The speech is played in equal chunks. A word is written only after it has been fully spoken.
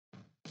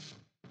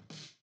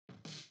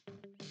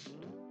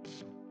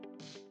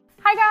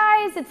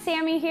Hi guys, it's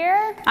Sammy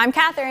here. I'm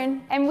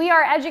Catherine. And we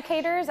are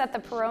educators at the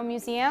Perot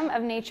Museum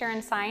of Nature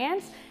and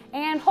Science.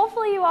 And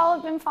hopefully you all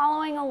have been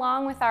following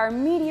along with our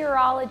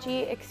meteorology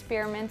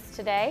experiments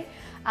today.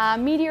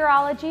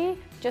 Meteorology,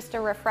 just a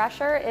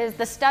refresher, is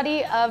the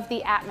study of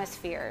the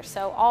atmosphere,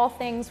 so all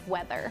things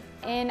weather.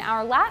 In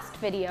our last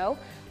video,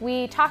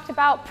 we talked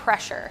about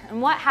pressure and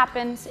what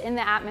happens in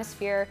the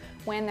atmosphere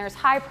when there's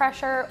high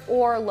pressure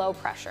or low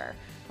pressure.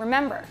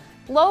 Remember,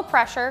 low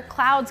pressure,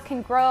 clouds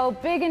can grow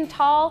big and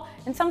tall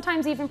and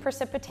sometimes even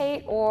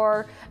precipitate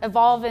or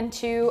evolve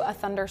into a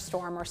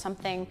thunderstorm or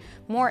something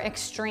more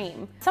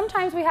extreme.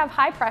 Sometimes we have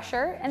high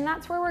pressure and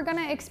that's where we're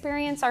gonna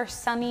experience our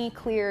sunny,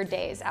 clear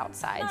days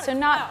outside.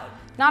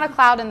 Not a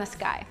cloud in the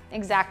sky,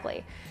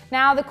 exactly.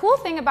 Now, the cool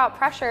thing about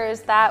pressure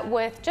is that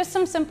with just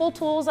some simple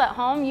tools at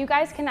home, you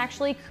guys can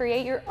actually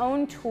create your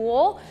own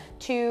tool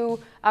to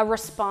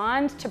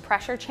respond to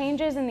pressure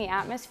changes in the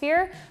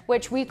atmosphere,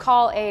 which we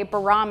call a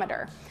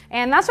barometer.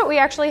 And that's what we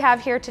actually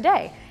have here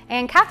today.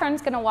 And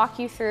Catherine's gonna walk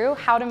you through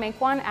how to make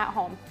one at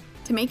home.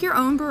 To make your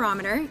own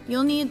barometer,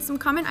 you'll need some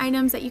common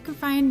items that you can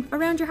find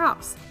around your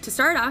house. To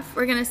start off,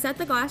 we're gonna set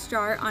the glass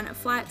jar on a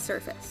flat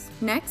surface.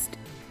 Next,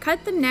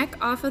 cut the neck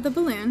off of the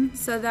balloon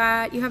so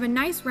that you have a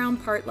nice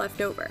round part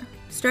left over.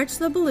 Stretch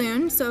the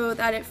balloon so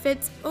that it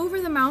fits over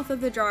the mouth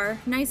of the jar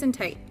nice and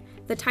tight.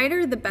 The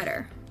tighter, the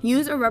better.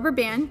 Use a rubber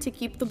band to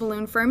keep the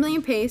balloon firmly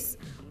in place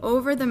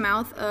over the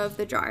mouth of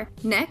the jar.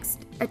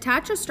 Next,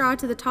 attach a straw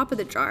to the top of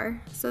the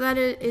jar so that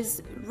it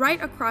is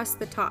right across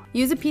the top.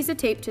 Use a piece of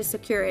tape to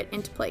secure it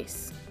into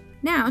place.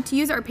 Now, to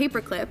use our paper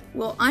clip,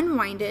 we'll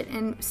unwind it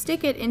and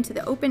stick it into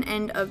the open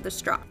end of the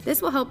straw. This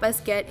will help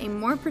us get a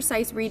more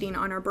precise reading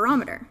on our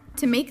barometer.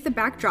 To make the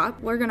backdrop,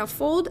 we're gonna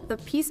fold the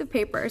piece of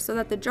paper so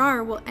that the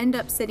jar will end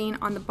up sitting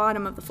on the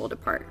bottom of the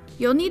folded part.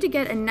 You'll need to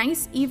get a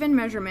nice even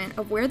measurement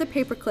of where the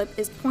paper clip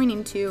is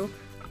pointing to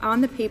on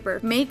the paper.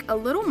 Make a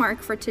little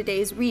mark for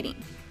today's reading.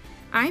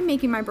 I'm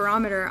making my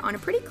barometer on a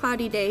pretty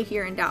cloudy day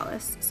here in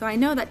Dallas, so I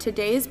know that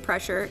today's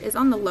pressure is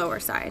on the lower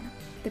side.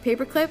 The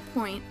paperclip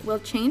point will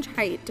change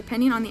height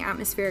depending on the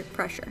atmospheric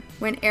pressure.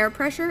 When air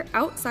pressure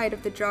outside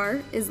of the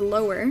jar is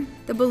lower,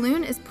 the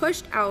balloon is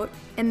pushed out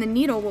and the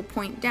needle will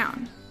point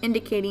down,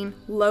 indicating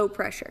low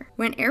pressure.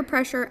 When air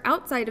pressure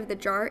outside of the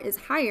jar is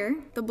higher,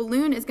 the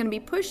balloon is going to be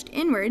pushed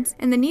inwards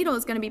and the needle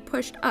is going to be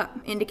pushed up,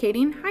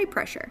 indicating high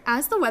pressure.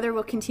 As the weather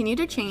will continue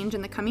to change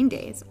in the coming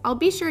days, I'll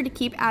be sure to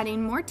keep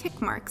adding more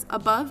tick marks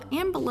above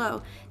and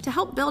below to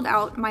help build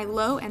out my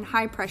low and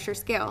high pressure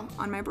scale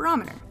on my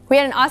barometer. We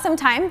had an awesome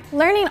time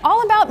learning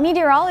all about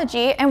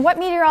meteorology and what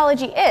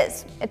meteorology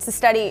is. It's the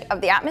study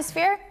of the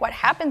atmosphere, what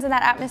happens in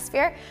that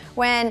atmosphere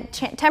when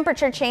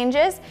temperature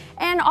changes,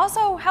 and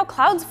also how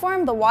clouds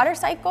form, the water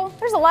cycle.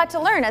 There's a lot to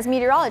learn as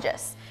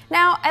meteorologists.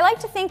 Now, I like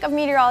to think of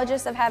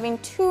meteorologists of having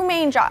two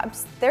main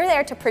jobs. They're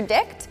there to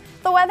predict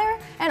the weather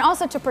and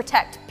also to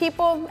protect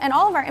people and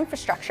all of our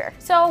infrastructure.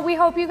 So we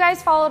hope you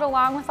guys followed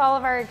along with all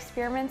of our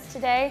experiments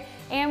today,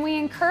 and we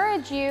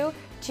encourage you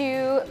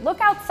to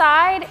look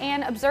outside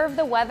and observe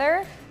the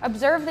weather,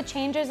 observe the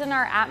changes in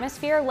our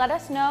atmosphere. Let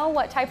us know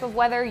what type of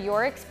weather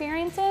you're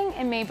experiencing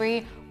and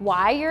maybe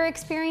why you're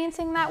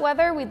experiencing that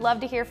weather. We'd love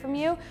to hear from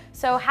you.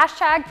 So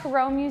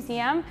 #Perot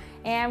Museum,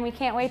 and we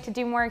can't wait to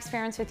do more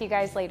experiments with you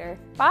guys later.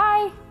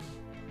 Bye.